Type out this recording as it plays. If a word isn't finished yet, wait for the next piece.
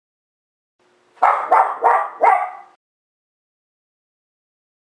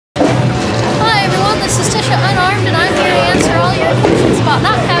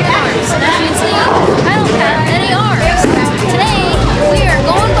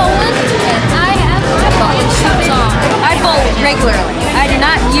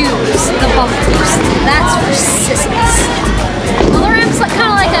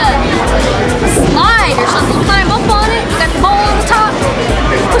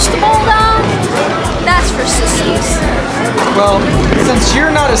Well, since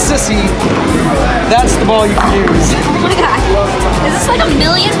you're not a sissy, that's the ball you can use. Oh my god. Is this like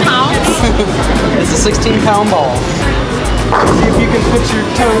 1,000,000 pounds? It's a 16-pound ball. See if you can put your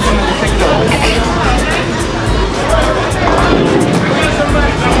toes in it and pick it up.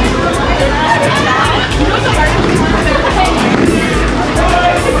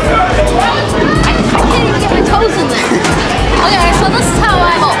 I can't even get my toes in there. Okay, so this is how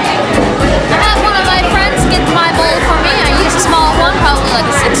I bowl. I have one of my friends get my bowl for me. I use a small one, probably like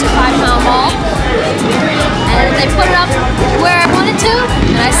a 6 or 5 pound ball. And they put it up where I want it to,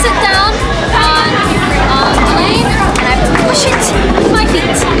 and I sit down on the lane and I push it with my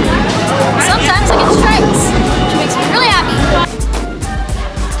feet. Sometimes I get strikes, which makes me really happy.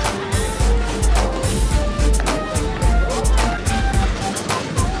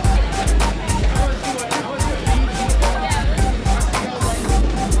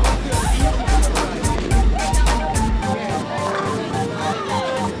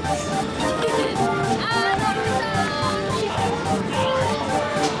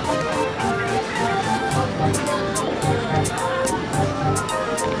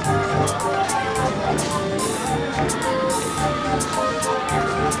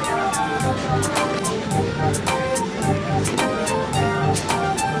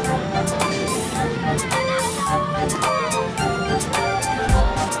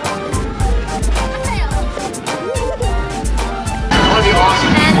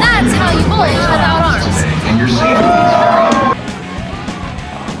 And that's how you bowl without arms. And you're seeing